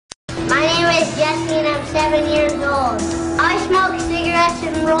Jesse and I'm 7 years old. I smoke cigarettes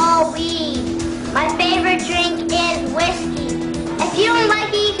and roll weed. My favorite drink is whiskey. If you don't like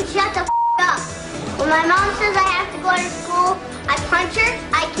it, you can shut the up. When my mom says I have to go to school, I punch her,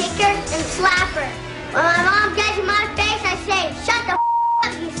 I kick her, and slap her. When my mom gets in my face, I say, shut the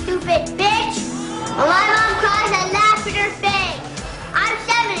up, you stupid bitch. When my mom cries, I laugh in her face. I'm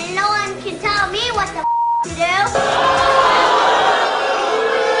 7 and no one can tell me what the to do.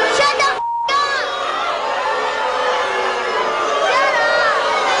 Shut the up! Shut up!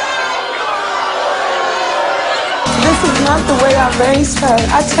 This is not the way I raised her.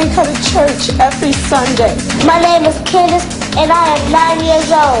 I take her to church every Sunday. My name is Candace and I am 9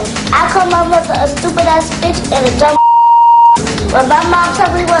 years old. I call my mother a stupid ass bitch and a dumb. When my mom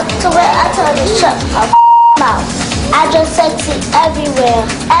tells me what to wear, I tell her to shut her mouth. I dress sexy everywhere,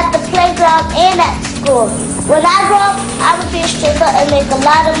 at the playground and at school. When I grow up, I will be a stripper and make a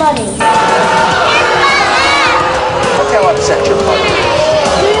lot of money. Look how upset your mother is.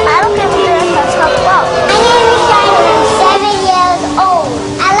 I don't care what the rest talk about. My name is Shine and I'm 7 years old.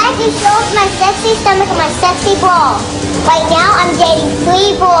 I like to show off my sexy stomach and my sexy bra. Right now, I'm dating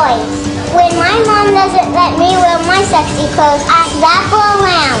 3 boys. When my mom doesn't let me wear my sexy clothes, I slap her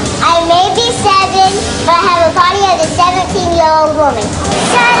around. I may be 7, but I have a body as a 17-year-old woman.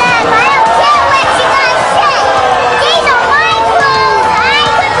 Shut up! I don't care what you guys say! These are my clothes! I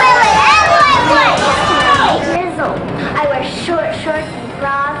could wear whatever I want! I'm 8 years old. I wear short shorts and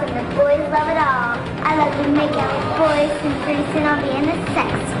bras, and the boys love it all. I love to make out with boys, and pretty soon I'll be into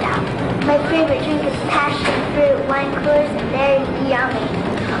sex stuff. My favorite drink is passion fruit, wine coolers, and they're yummy.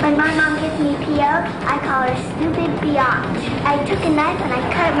 When my mom gives me PO, I call her stupid biatch. I took a knife and I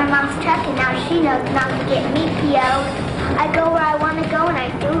cut my mom's truck and now she knows not to get me PO. I go where I want to go and I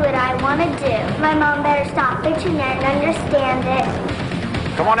do what I want to do. My mom better stop bitching and understand it.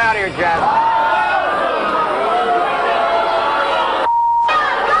 Come on out here, Jazz.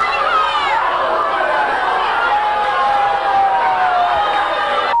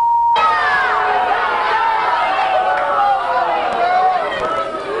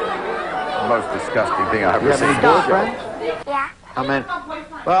 Most disgusting thing I've ever seen. You have any boyfriends? Yeah. How many?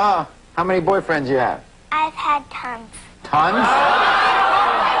 Well, how many boyfriends you have? I've had tons. Tons?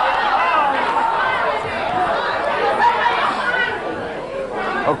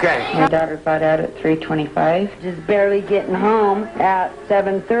 Okay. My daughter got out at 3:25. Just barely getting home at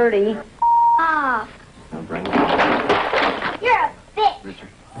 7:30. Off. You're a bitch.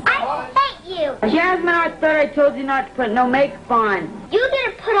 I hate you. Jasmine, I thought I told you not to put no makeup on. You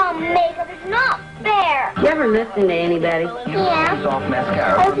didn't put on makeup. It's not fair. You ever listen to anybody? Yeah. Soft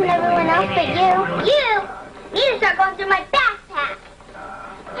mascara. Listen to everyone else but you. You need to start going through my backpack.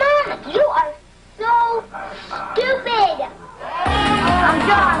 Mom, you are so stupid. I'm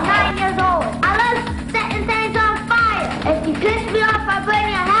John, 9 years old. I love setting things on fire. If you piss me off, I burn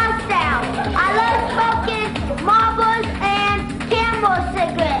your house down. I love smoking marbles and Camel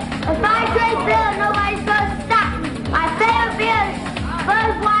cigarettes. If I drink beer, nobody's gonna stop me. My favorite beer is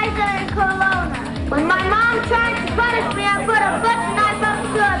Budweiser and Corona. When my mom tried to punish me, I put a butcher knife up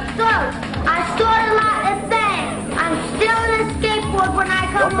to her throat. I stored a lot of things. I'm still on a skateboard when I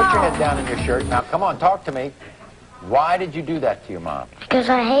come home. Don't put your head down in your shirt. Now, come on, talk to me. Why did you do that to your mom? Because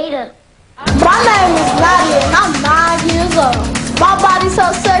I hate her. My name is Nadia and I'm 9 years old. My body's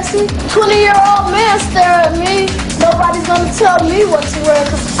so sexy, 20-year-old man stare at me. Nobody's gonna tell me what to wear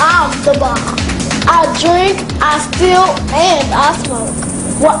because I'm the bomb. I drink, I steal, and I smoke.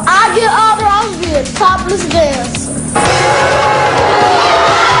 When I get older, I'll be a topless dancer.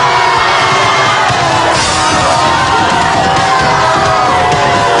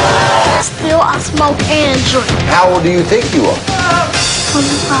 Still, I smoke and drink. How old do you think you are?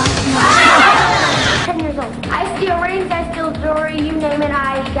 25. 10 years old. I steal rings, I steal jewelry, you name it,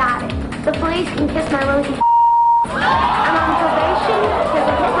 I got it. The police can kiss my monkey. I'm on probation because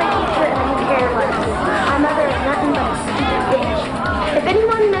I hit my teacher and I'm careless. My mother is nothing but a stupid bitch. If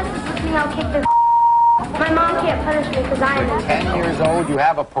anyone messes with me, I'll kick their My mom can't punish me because I am 10 years old, you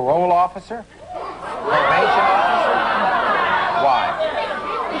have a parole officer? Probation officer? Why?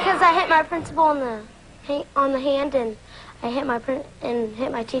 Because I hit my principal on the hand and I hit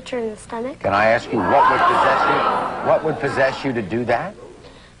my teacher in the stomach. Can I ask you what would possess you to do that?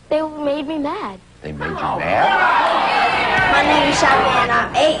 They made me mad. They made you mad? My name is Shaka and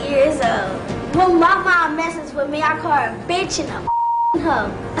I'm 8 years old. When my mom messes with me, I call her a bitch and a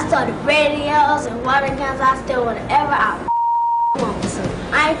hoe. I started radios and water guns. I steal whatever I want to.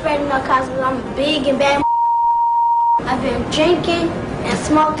 I ain't afraid of no cops because I'm big and bad. I've been drinking and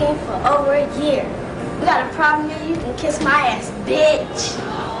smoking for over a year. You got a problem here, you can kiss my ass, bitch.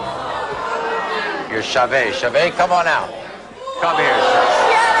 Here's Chavez. Chavez, come on out. Come here, Chavez.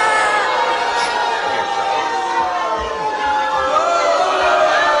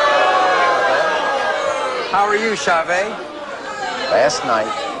 How are you, Chavez? Last night,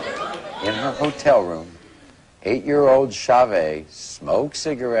 in her hotel room, 8-year-old Chavez smoked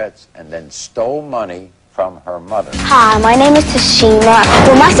cigarettes and then stole money from her mother. Hi, my name is Tashima.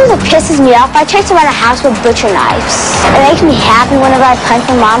 When my sister pisses me off, I chase around the house with butcher knives. It makes me happy whenever I punch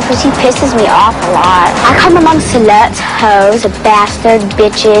my mom because she pisses me off a lot. I call my mom sluts, hoes, a bastard,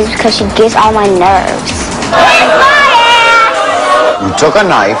 bitches because she gets on my nerves. You took a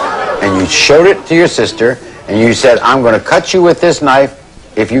knife and you showed it to your sister and you said, I'm going to cut you with this knife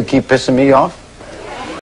if you keep pissing me off?